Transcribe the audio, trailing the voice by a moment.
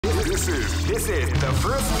This is the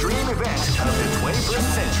first dream event of the 21st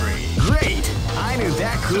century. Great! I knew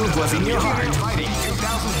that groove was in your heart. Fighting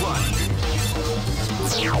 2001.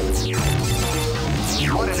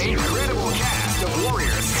 What an incredible cast of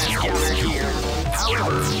warriors has gathered here.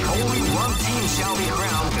 However, only one team shall be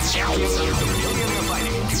crowned the champions of the Millionaire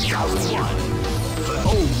Fighting 2001. But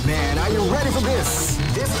oh man, are you ready for this?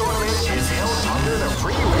 This tournament is held under the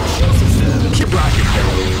free ratio system. Keep rocking.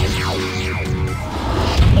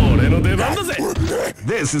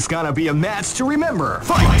 This is gonna be a match to remember.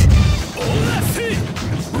 Fight!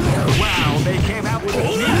 Wow, they came out with a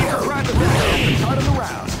sneaky surprise attack at the start of the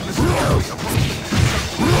round.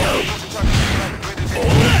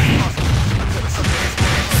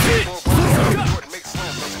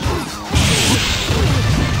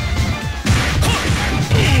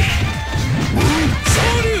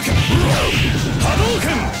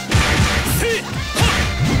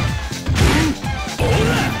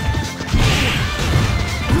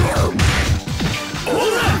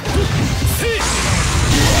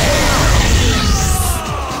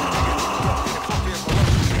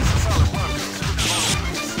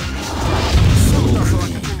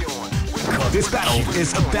 This battle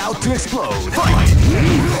is about to explode. Fight!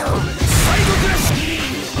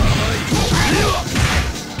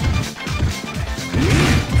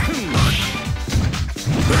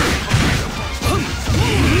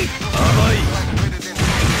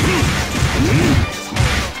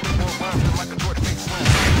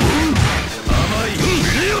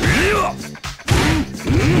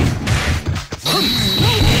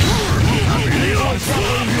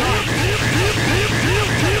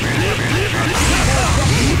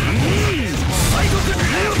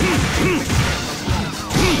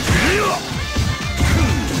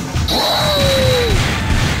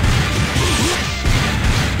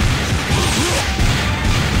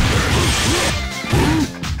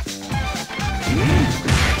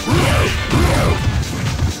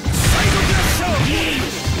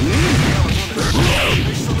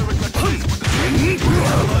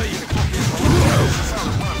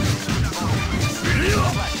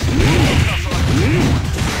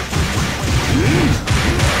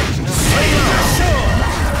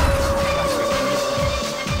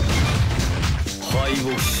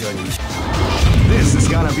 This is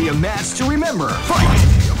gonna be a match to remember. Fight!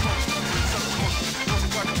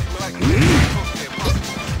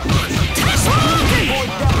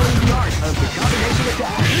 Of the combination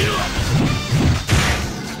attack.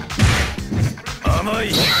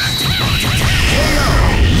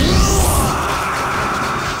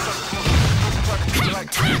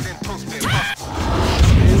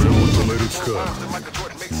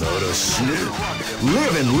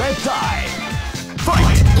 Live and let die.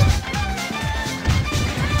 Fight!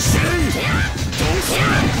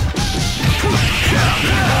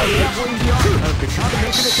 Of the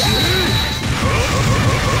combination attack.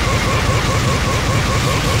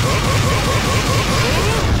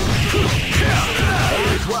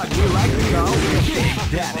 Here's what we like to call Big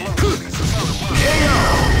Daddy. KO!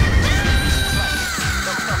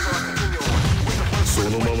 そ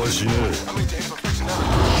のまま死ね。そ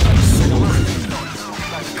の首、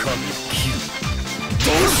神切る。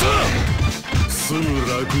どうした？すぐ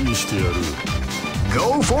楽にしてやる。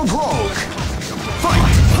Go for broke.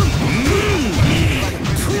 Fight!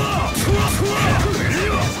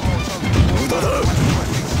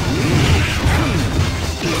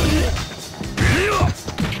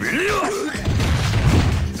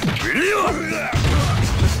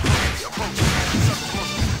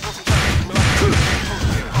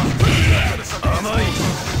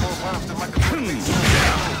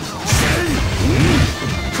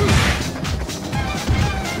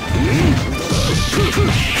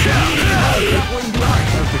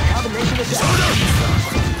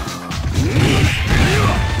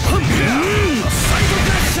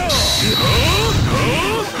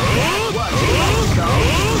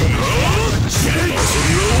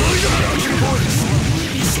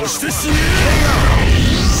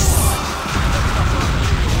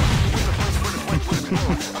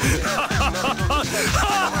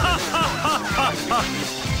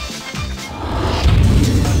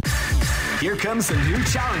 Here comes a new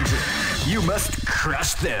challenger. You must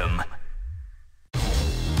crush them.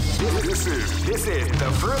 This is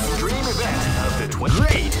the first dream event of the 20.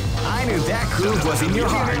 Great! I knew that groove was in your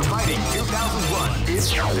heart. Fighting 2001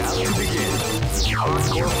 is about to begin.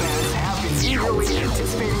 Hardcore fans have been eagerly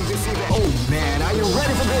anticipating this event. Oh man, are you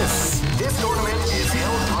ready for this? This tournament is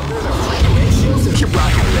held under the free ratio system. Keep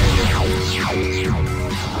rocking,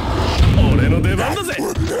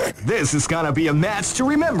 This is gonna be a match to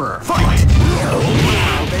remember. Fight! Oh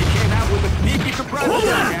wow, they came out with a sneaky surprise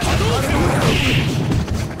attack.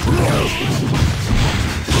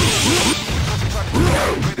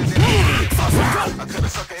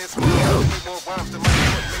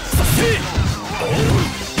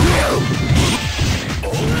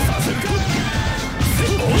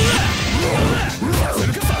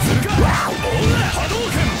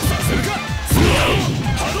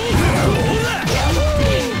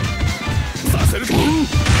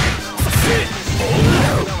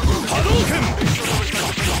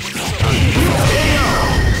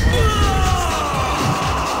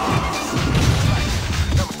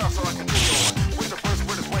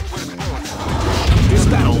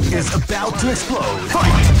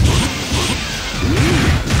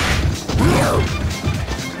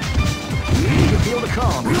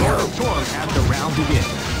 at the round begin.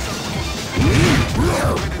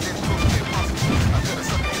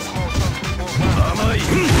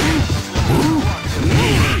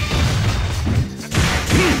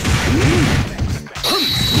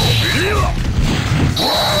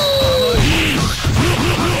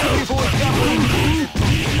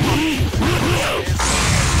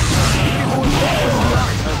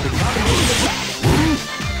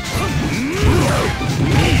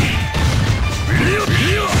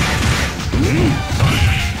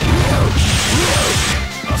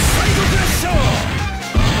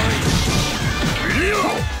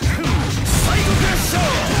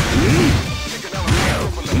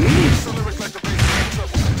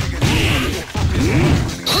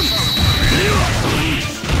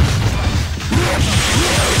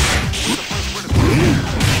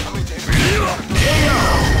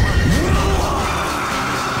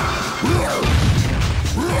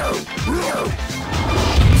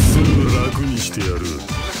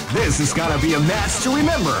 This is gonna be a match to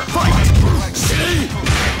remember. Fight!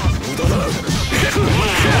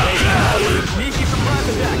 Sneaky surprise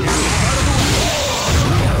attack.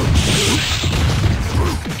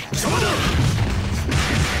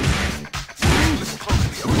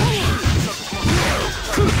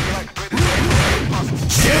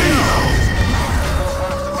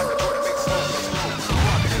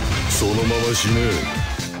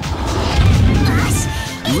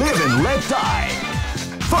 Live and let die.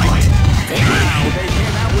 Fight! Now they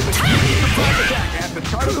came out with a sneaky surprise attack at the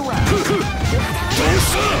start of the round.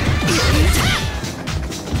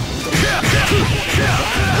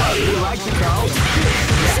 You like to go?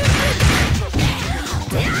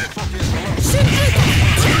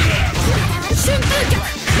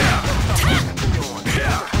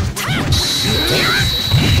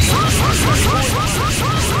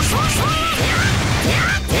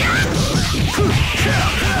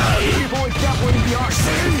 Boys definitely the art.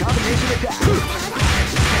 Combination attack.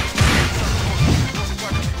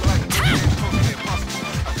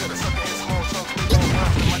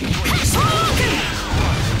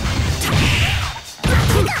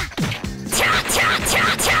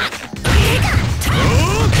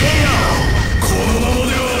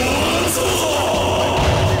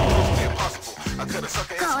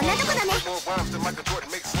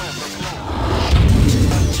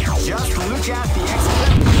 Just look at the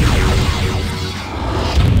execution.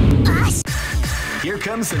 Here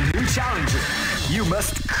comes a new challenger. You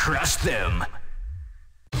must crush them.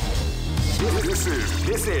 This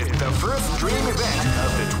is the first dream event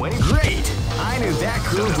of the 20. Great! I knew that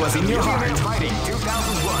groove was in your heart. Fighting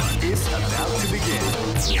 2001 is about to begin.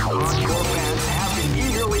 Hardcore fans have been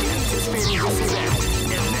eagerly anticipating this event,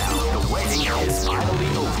 and now the waiting is finally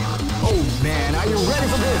over. Oh man, are you ready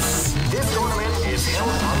for this? This tournament is held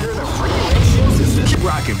under the free ratio system. Keep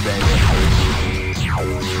rocking, baby.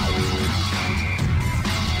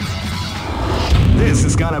 This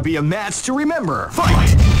is gonna be a match to remember.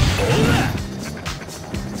 Fight!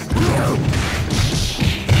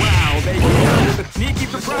 Wow, they came out with a sneaky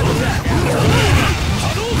surprise attack.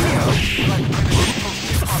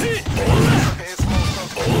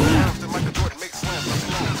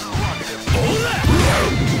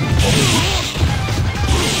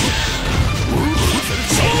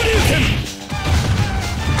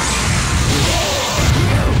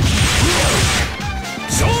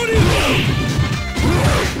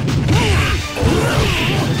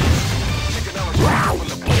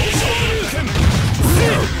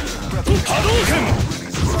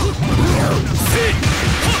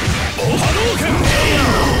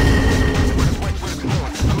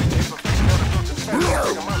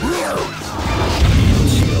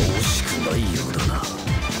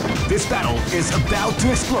 This battle is about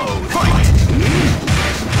to explode. Fight!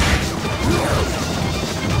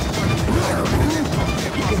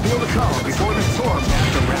 You can feel the calm before the storm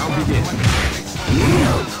as the round begins.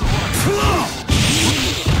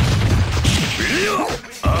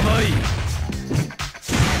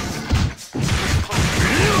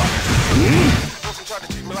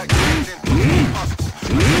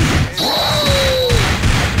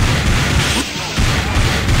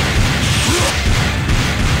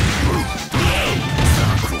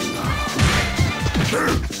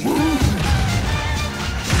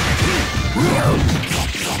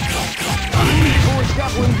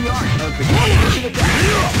 Definitely the art of the combination attack.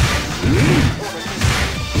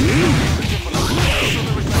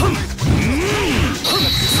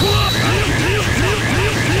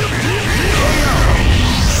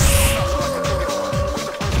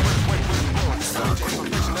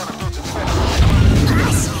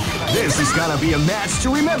 This is gonna be a match to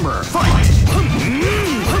remember. Fight!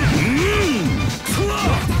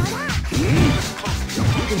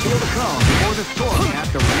 can feel the calm before the storm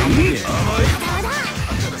as the round begins.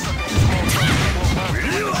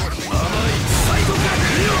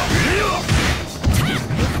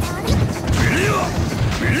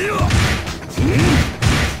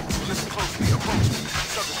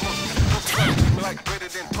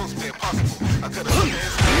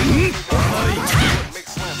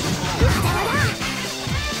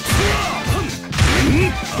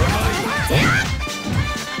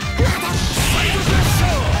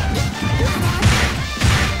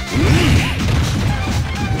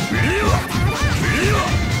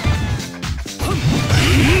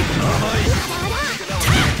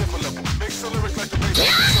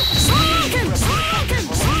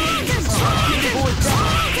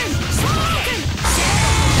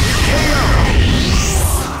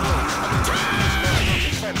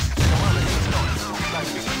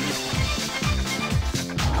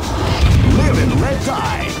 Live and let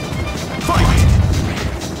die. Fight!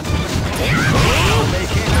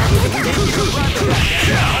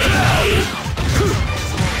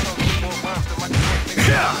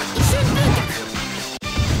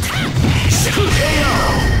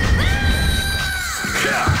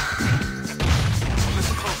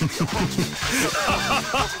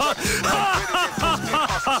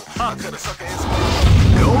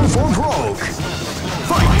 Go for broke.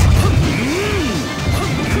 Fight!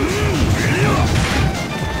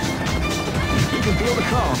 You can feel the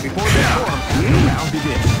calm before the storm as the round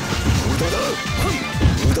begins.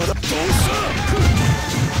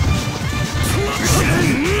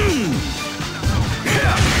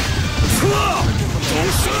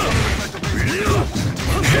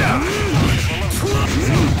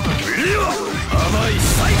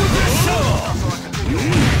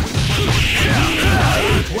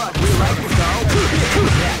 What we like to call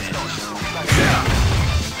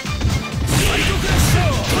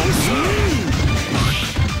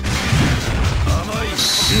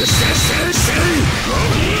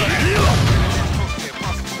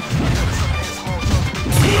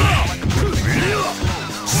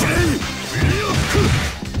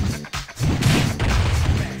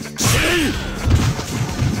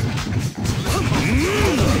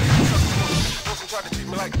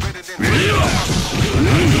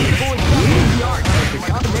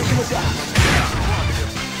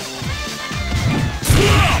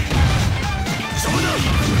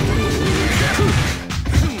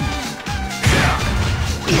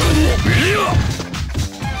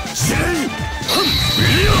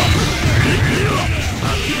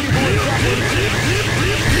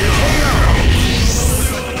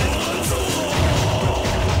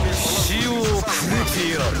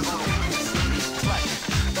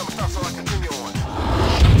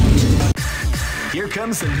Here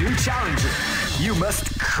comes a new challenger. You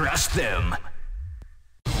must crush them.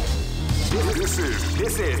 This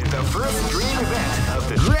is the first dream event of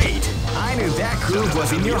the great. I knew that groove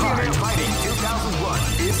was in your heart. Fighting 2001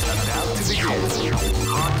 is about to begin.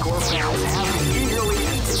 Hardcore fans have been eagerly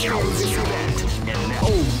anticipating this event. And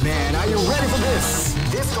now, oh man, are you ready for this?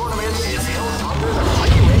 This tournament is held under the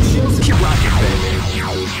regulations. Keep rocking, baby.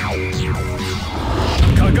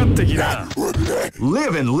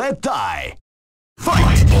 Live and let die.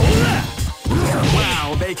 Fight!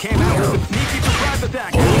 Wow, they came out with a sneaky surprise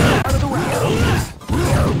attack out of the round.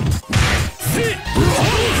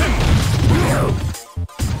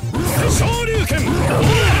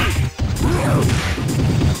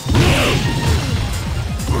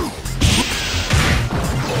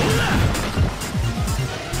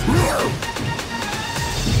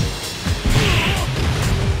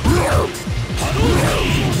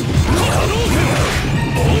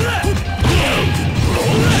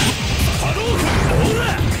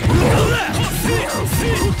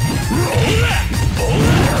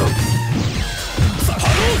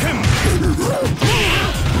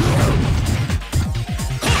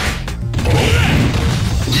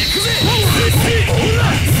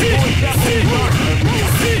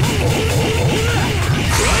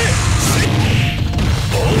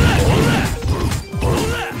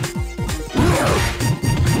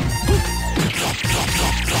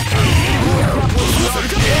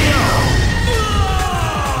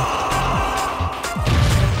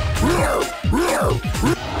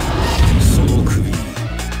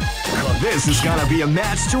 This is gonna be a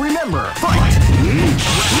match to remember. Fight! Wow,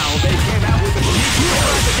 they came out with a sneaky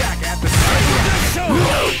surprise attack at the start of the show.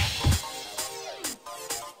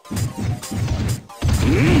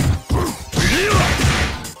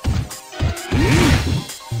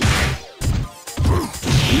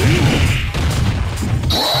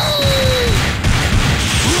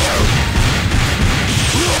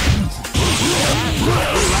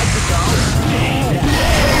 We like to call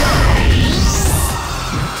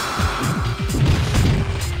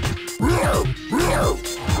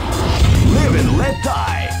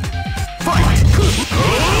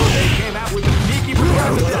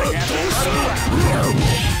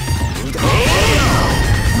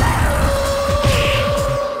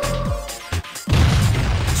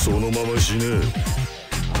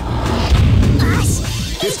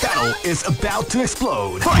hell is about to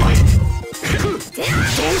explode. Fight!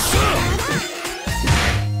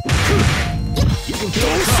 You can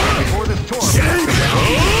kill the car before the storm.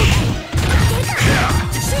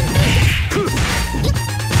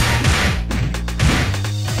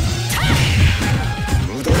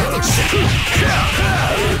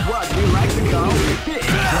 Here's what we like to call big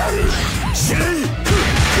damage.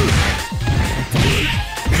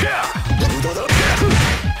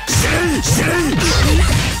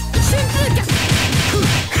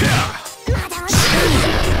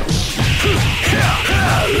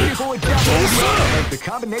 Beautiful example of the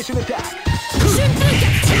combination attack.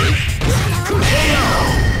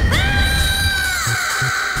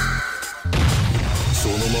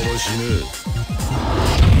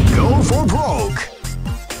 Go for broke.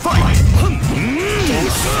 Fight! Wow,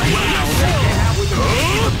 they came out with a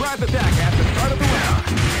surprise attack at the start of the round.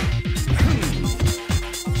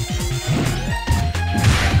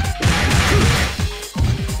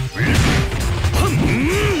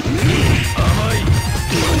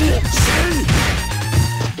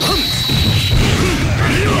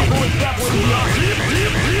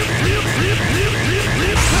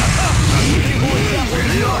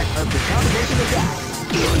 Of the combination attack.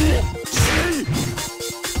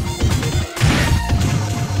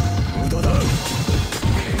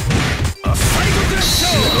 A fight of the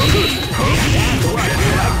show! That's what we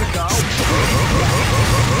like to call.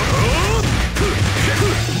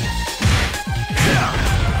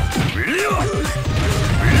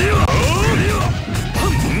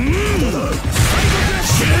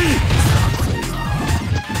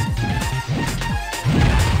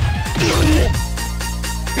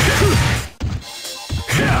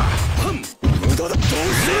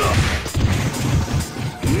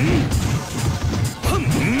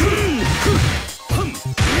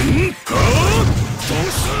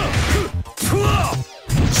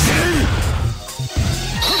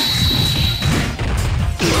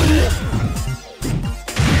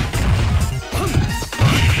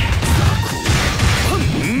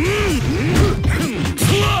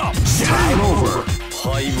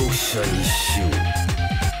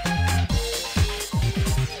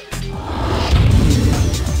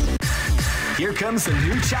 Here comes a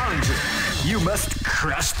new challenger. You must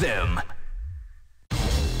crush them.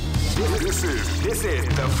 This is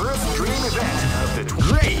the first dream event of the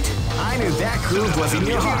Great! I knew that groove was in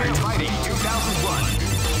your heart. Fighting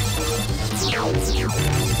 2001.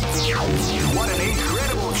 What an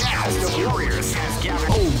incredible cast of warriors has gathered.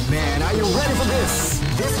 Oh man, are you ready for this?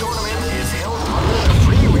 This tournament is held under the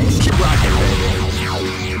free range. Keep rocking, baby.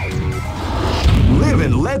 Live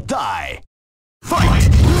and let die. Fight!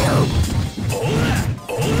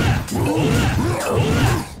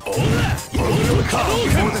 Feel the call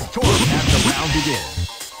before the storm as the round begins.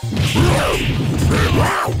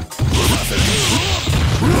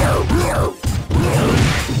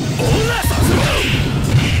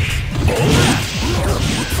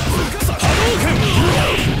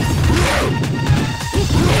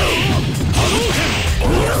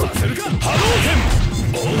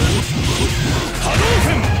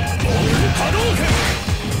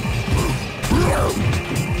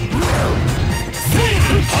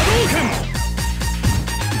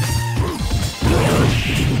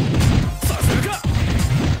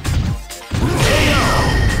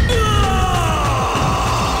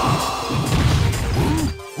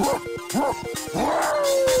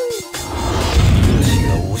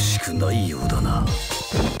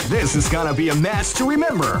 This is gonna be a match to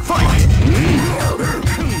remember. Fight!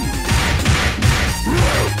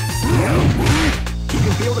 You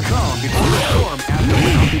can feel the calm before the storm as the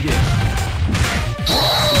round begins.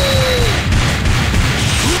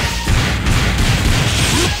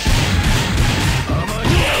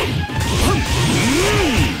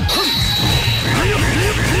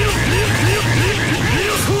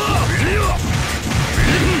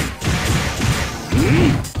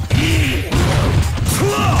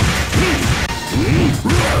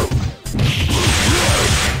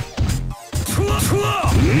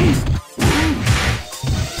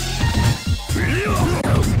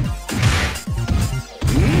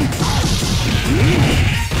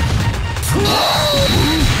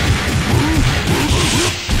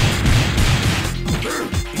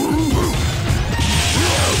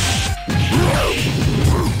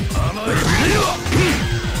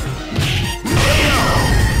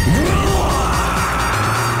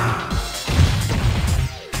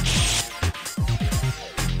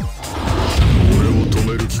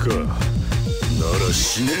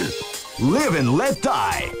 Live and let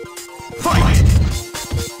die. Fight!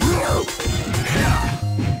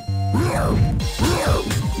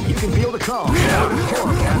 You can feel the calm before the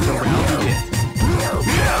storm as the round begins.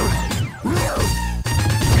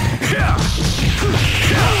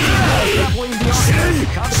 Grappling beyond the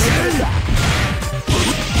combination attack.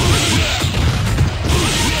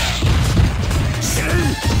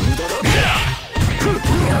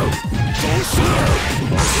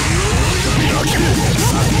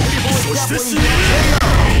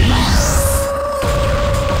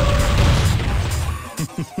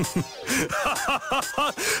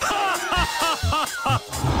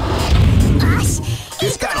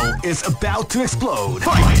 This battle is about to explode.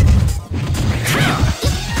 Fight!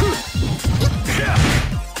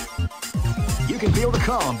 You can feel the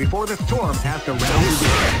calm before the storm as the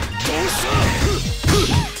round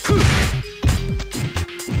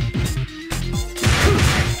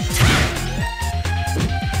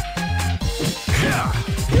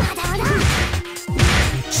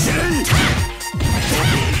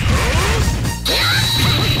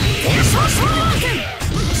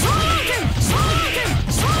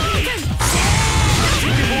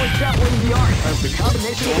the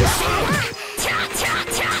combination of